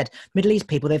 as I said, Middle East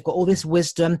people, they've got all this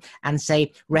wisdom and,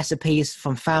 say, recipes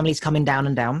from families coming down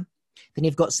and down. Then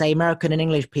you've got, say, American and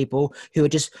English people who are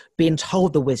just being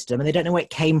told the wisdom and they don't know where it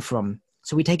came from.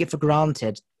 So we take it for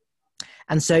granted.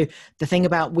 And so the thing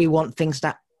about we want things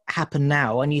to happen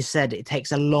now, and you said it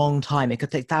takes a long time, it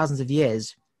could take thousands of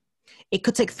years. It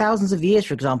could take thousands of years,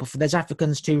 for example, for those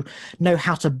Africans to know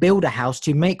how to build a house,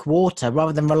 to make water,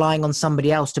 rather than relying on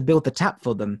somebody else to build the tap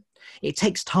for them. It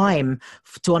takes time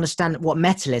to understand what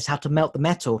metal is, how to melt the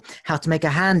metal, how to make a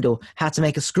handle, how to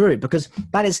make a screw, because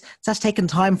that's taken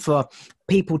time for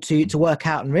people to work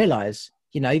out and realize.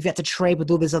 You've had to trade with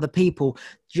all these other people.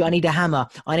 I need a hammer.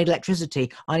 I need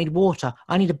electricity. I need water.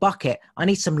 I need a bucket. I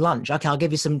need some lunch. Okay, I'll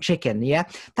give you some chicken. Yeah,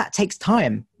 that takes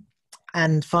time.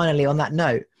 And finally, on that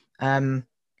note,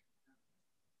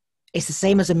 it's the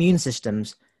same as immune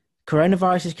systems.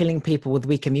 Coronavirus is killing people with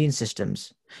weak immune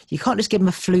systems. You can't just give them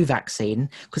a flu vaccine,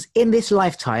 because in this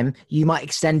lifetime, you might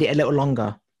extend it a little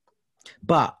longer.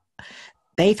 But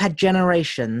they've had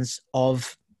generations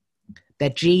of, their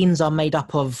genes are made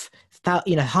up of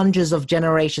hundreds of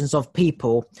generations of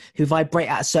people who vibrate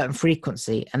at a certain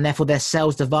frequency, and therefore their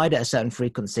cells divide at a certain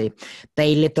frequency.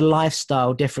 They live the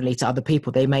lifestyle differently to other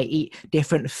people. They may eat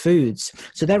different foods.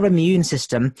 So their immune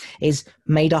system is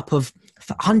made up of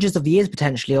hundreds of years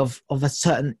potentially of a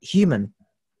certain human.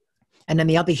 And then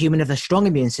the other human with a strong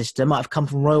immune system might have come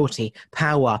from royalty,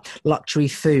 power, luxury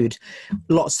food,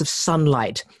 lots of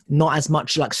sunlight, not as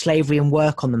much like slavery and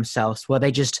work on themselves, where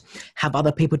they just have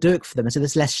other people do it for them. And so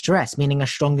there's less stress, meaning a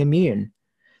strong immune.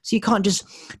 So you can't just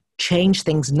change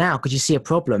things now because you see a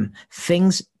problem.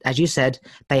 Things, as you said,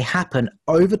 they happen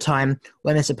over time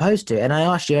when they're supposed to. And I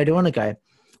asked you earlier on ago,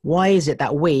 why is it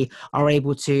that we are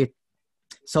able to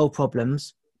solve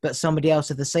problems, but somebody else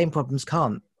with the same problems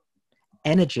can't?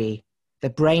 Energy, their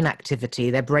brain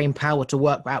activity, their brain power to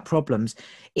work out problems,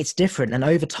 it's different. And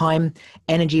over time,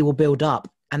 energy will build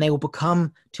up and they will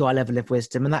become to our level of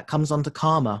wisdom. And that comes onto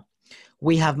karma.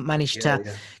 We have managed to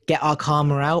get our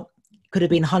karma out. Could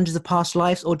have been hundreds of past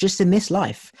lives or just in this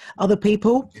life. Other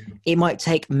people, it might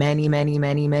take many, many,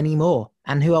 many, many more.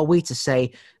 And who are we to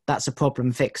say that's a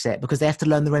problem, fix it? Because they have to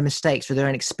learn their own mistakes through their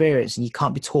own experience, and you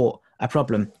can't be taught a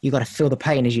problem. You got to feel the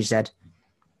pain, as you said.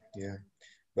 Yeah.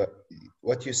 But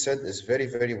what you said is very,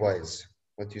 very wise.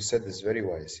 What you said is very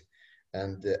wise.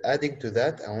 And adding to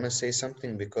that, I want to say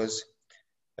something, because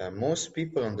most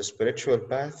people on the spiritual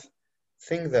path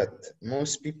think that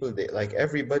most people, like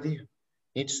everybody,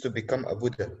 needs to become a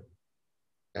Buddha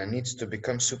and needs to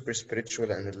become super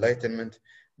spiritual and enlightenment.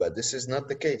 But this is not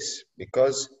the case,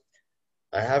 because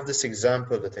I have this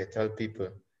example that I tell people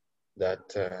that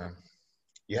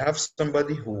you have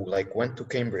somebody who went to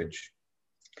Cambridge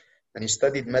and he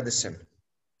studied medicine.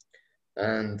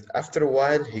 And after a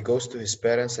while, he goes to his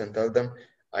parents and tells them,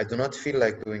 I do not feel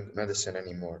like doing medicine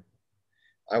anymore.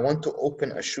 I want to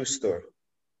open a shoe store.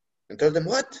 And tell them,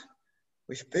 what?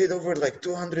 We've paid over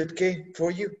 200K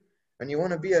for you and you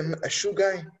want to be a shoe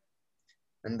guy?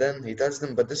 And then he tells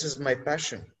them, but this is my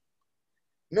passion.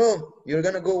 No, you're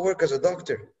going to go work as a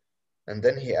doctor. And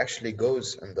then he actually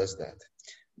goes and does that.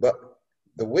 But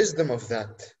the wisdom of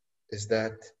that is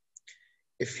that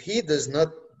if he does not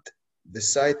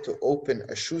decide to open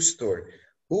a shoe store,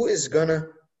 who is gonna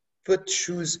put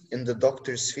shoes in the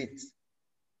doctor's feet?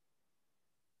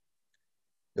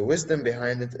 The wisdom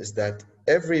behind it is that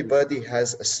everybody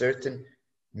has a certain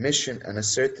mission and a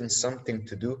certain something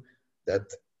to do that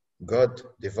God,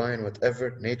 divine,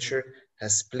 whatever, nature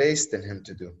has placed in him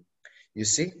to do. You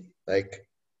see, like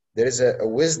there is a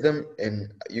wisdom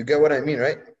in, you get what I mean,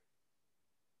 right?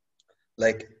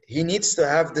 Like he needs to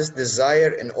have this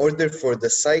desire in order for the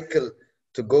cycle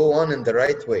to go on in the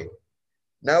right way.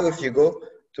 Now, if you go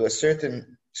to a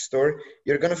certain store,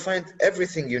 you're going to find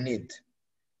everything you need.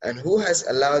 And who has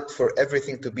allowed for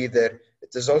everything to be there?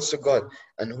 It is also God.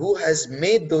 And who has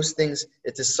made those things?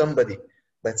 It is somebody.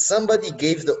 But somebody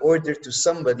gave the order to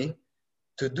somebody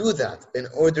to do that in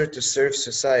order to serve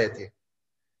society.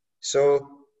 So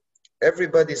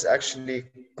everybody's actually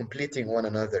completing one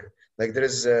another. Like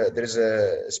there's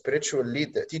a spiritual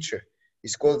teacher.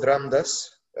 He's called Ram Dass.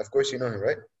 Of course you know him,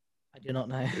 right? I do not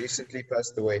know. He recently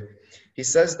passed away. He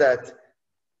says that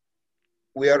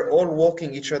we are all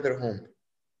walking each other home.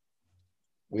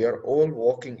 We are all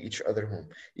walking each other home,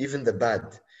 even the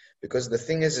bad. Because the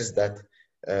thing is that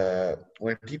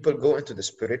when people go into the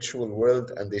spiritual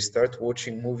world and they start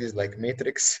watching movies like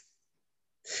Matrix,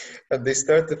 and they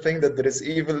start to think that there is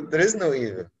evil, there is no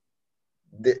evil.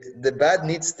 The bad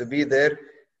needs to be there,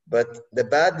 but the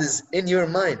bad is in your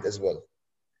mind as well.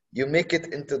 You make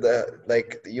it into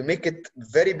you make it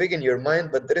very big in your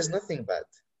mind, but there is nothing bad.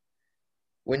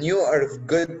 When you are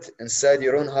good inside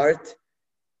your own heart,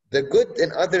 the good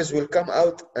in others will come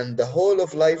out, and the whole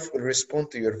of life will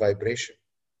respond to your vibration.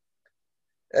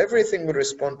 Everything will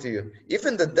respond to you.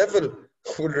 Even the devil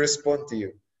will respond to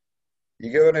you.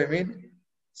 You get what I mean?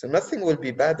 So nothing will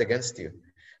be bad against you.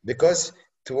 Because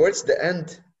towards the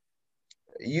end,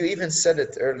 you even said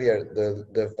it earlier,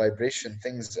 the vibration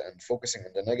things and focusing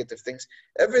on the negative things.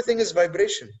 Everything is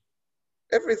vibration.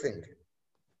 Everything.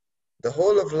 The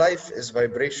whole of life is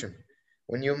vibration.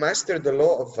 When you master the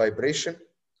law of vibration,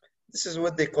 this is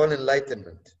what they call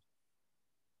enlightenment.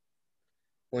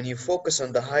 When you focus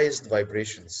on the highest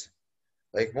vibrations,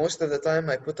 like most of the time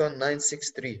I put on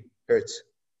 963 hertz,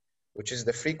 which is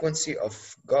the frequency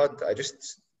of God. I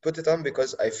just put it on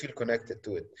because I feel connected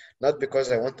to it, not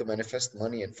because I want to manifest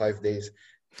money in 5 days.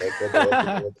 Like what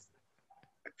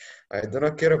I do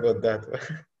not care about that.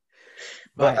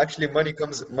 But actually money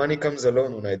comes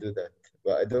alone when I do that.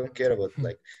 But I don't care about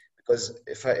because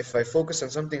if I focus on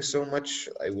something so much,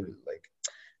 I will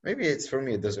maybe it's for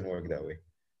me, it doesn't work that way.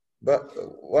 But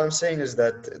what I'm saying is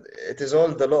that it is all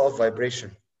the law of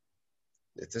vibration.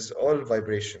 It is all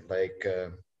vibration.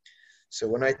 So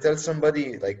when I tell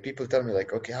somebody, people tell me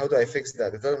okay, how do I fix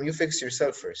that? I tell them, you fix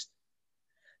yourself first.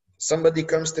 Somebody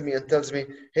comes to me and tells me,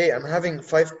 hey, I'm having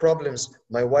 5 problems.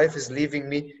 My wife is leaving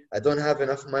me. I don't have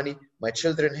enough money. My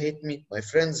children hate me. My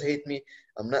friends hate me.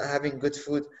 I'm not having good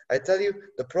food. I tell you,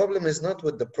 the problem is not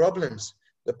with the problems.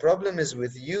 The problem is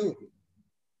with you.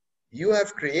 You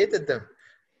have created them.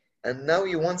 And now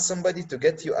you want somebody to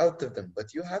get you out of them.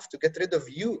 But you have to get rid of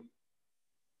you.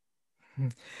 You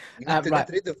need to get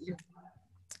rid of you.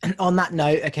 And on that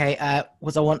note, okay,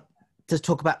 was I want to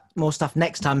talk about more stuff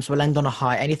next time, so we'll end on a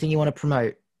high. Anything you want to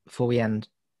promote before we end?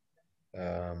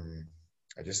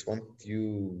 I just want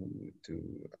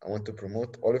I want to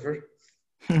promote Oliver.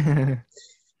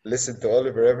 Listen to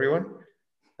Oliver, everyone.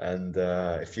 And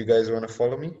if you guys want to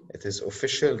follow me, it is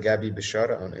official Gabi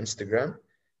Bishara on Instagram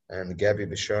and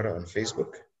Gabi Bishara on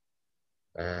Facebook.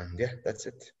 And yeah, that's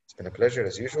it. It's been a pleasure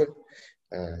as usual.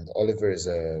 And Oliver is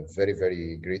a very,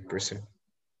 very great person.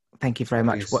 Thank you very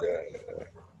much.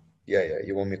 Yeah.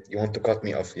 You want to cut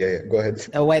me off? Yeah. Go ahead.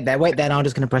 Oh, wait there. Now I'm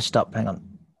just going to press stop. Hang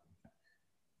on.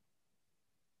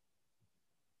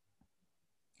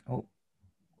 Oh.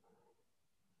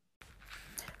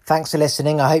 Thanks for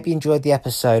listening. I hope you enjoyed the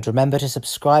episode. Remember to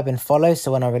subscribe and follow,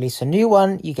 so when I release a new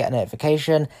one, you get a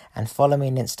notification. And follow me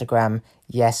on Instagram,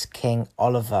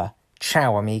 YesKingOliver.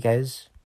 Ciao, amigos.